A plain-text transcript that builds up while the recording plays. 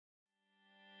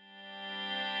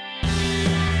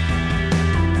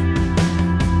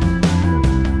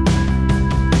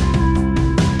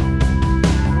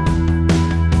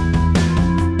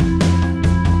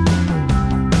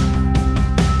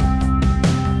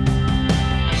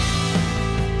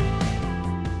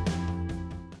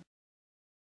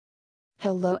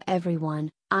Hello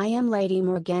everyone, I am Lady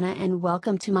Morgana and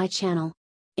welcome to my channel.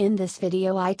 In this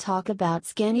video I talk about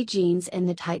skinny jeans and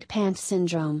the tight pants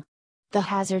syndrome. The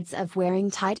hazards of wearing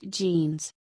tight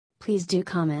jeans. Please do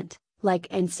comment, like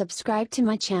and subscribe to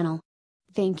my channel.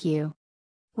 Thank you.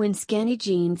 When skinny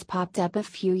jeans popped up a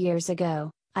few years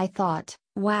ago, I thought,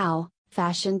 wow,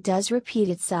 fashion does repeat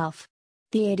itself.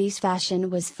 The 80s fashion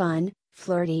was fun,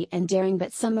 flirty and daring,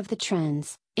 but some of the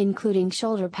trends, including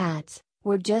shoulder pads,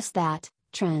 were just that,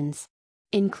 trends.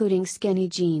 Including skinny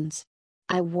jeans.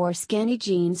 I wore skinny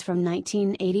jeans from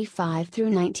 1985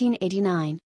 through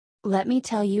 1989. Let me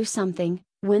tell you something,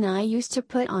 when I used to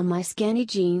put on my skinny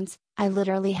jeans, I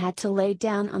literally had to lay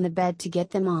down on the bed to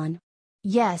get them on.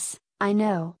 Yes, I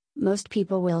know, most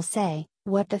people will say,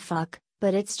 what the fuck,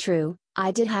 but it's true,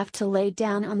 I did have to lay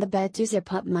down on the bed to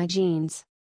zip up my jeans.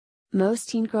 Most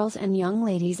teen girls and young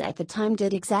ladies at the time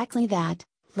did exactly that,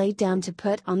 lay down to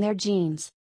put on their jeans.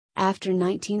 After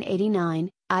 1989,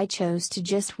 I chose to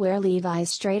just wear Levi's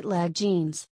straight leg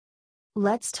jeans.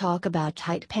 Let's talk about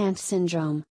tight pants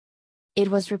syndrome. It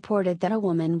was reported that a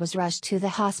woman was rushed to the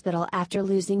hospital after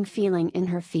losing feeling in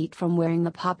her feet from wearing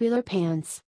the popular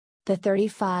pants. The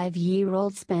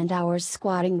 35-year-old spent hours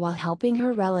squatting while helping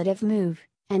her relative move,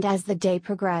 and as the day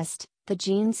progressed, the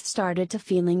jeans started to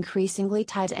feel increasingly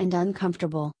tight and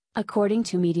uncomfortable, according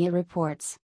to media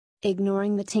reports.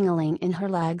 Ignoring the tingling in her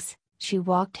legs, she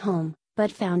walked home,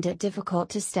 but found it difficult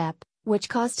to step, which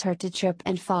caused her to trip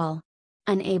and fall.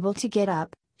 Unable to get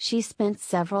up, she spent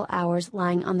several hours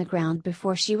lying on the ground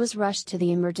before she was rushed to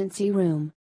the emergency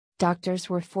room. Doctors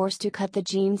were forced to cut the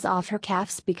jeans off her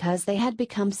calves because they had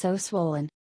become so swollen.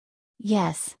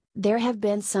 Yes, there have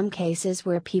been some cases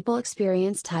where people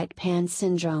experience tight pants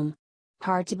syndrome.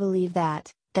 Hard to believe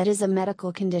that is a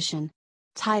medical condition.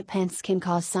 Tight pants can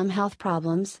cause some health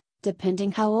problems,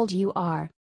 depending how old you are.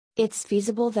 It's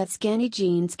feasible that skinny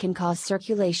jeans can cause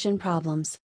circulation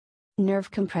problems. Nerve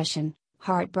compression,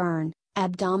 heartburn,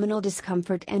 abdominal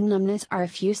discomfort and numbness are a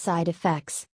few side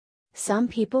effects. Some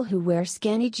people who wear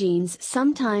skinny jeans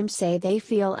sometimes say they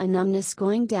feel a numbness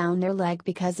going down their leg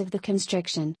because of the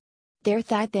constriction. Their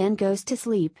thigh then goes to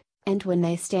sleep, and when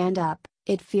they stand up,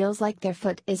 it feels like their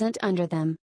foot isn't under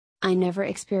them. I never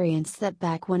experienced that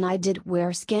back when I did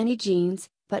wear skinny jeans,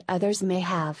 but others may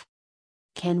have.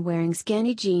 Can wearing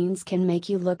skinny jeans can make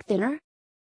you look thinner?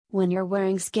 When you're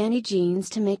wearing skinny jeans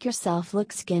to make yourself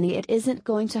look skinny, it isn't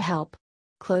going to help.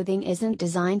 Clothing isn't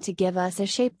designed to give us a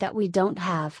shape that we don't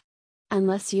have.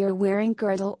 Unless you're wearing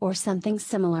girdle or something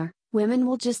similar, women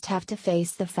will just have to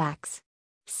face the facts.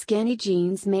 Skinny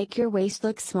jeans make your waist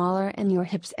look smaller and your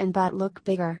hips and butt look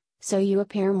bigger, so you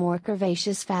appear more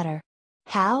curvaceous, fatter.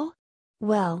 How?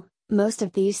 Well, most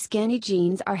of these skinny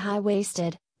jeans are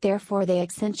high-waisted, therefore they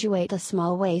accentuate a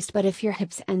small waist, but if your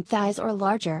hips and thighs are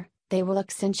larger, they will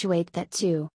accentuate that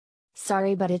too.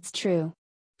 Sorry, but it's true.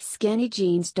 Skinny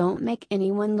jeans don't make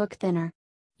anyone look thinner.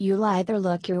 You'll either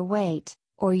look your weight,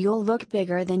 or you'll look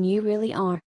bigger than you really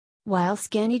are. While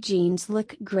skinny jeans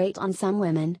look great on some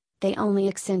women, they only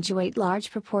accentuate large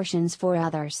proportions for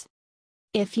others.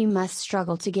 If you must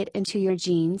struggle to get into your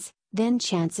jeans, then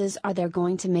chances are they're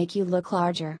going to make you look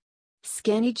larger.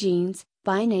 Skinny jeans,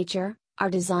 by nature, are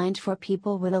designed for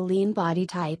people with a lean body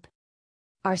type.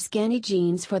 Are skinny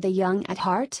jeans for the young at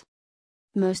heart?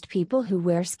 Most people who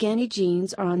wear skinny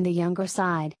jeans are on the younger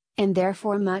side, and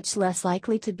therefore much less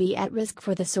likely to be at risk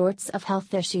for the sorts of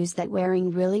health issues that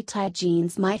wearing really tight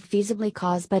jeans might feasibly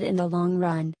cause, but in the long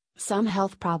run, some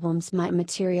health problems might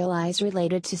materialize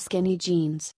related to skinny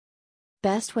jeans.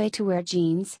 Best way to wear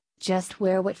jeans: just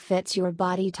wear what fits your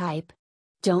body type.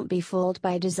 Don't be fooled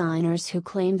by designers who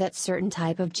claim that certain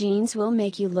type of jeans will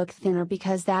make you look thinner,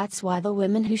 because that's why the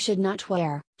women who should not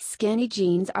wear skinny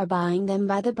jeans are buying them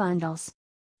by the bundles.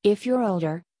 If you're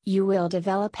older, you will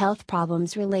develop health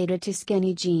problems related to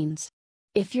skinny jeans.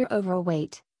 If you're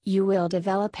overweight, you will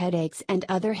develop headaches and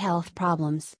other health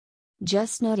problems.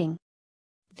 Just noting.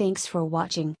 Thanks for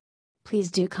watching. Please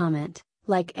do comment,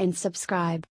 like and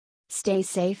subscribe. Stay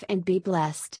safe and be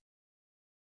blessed.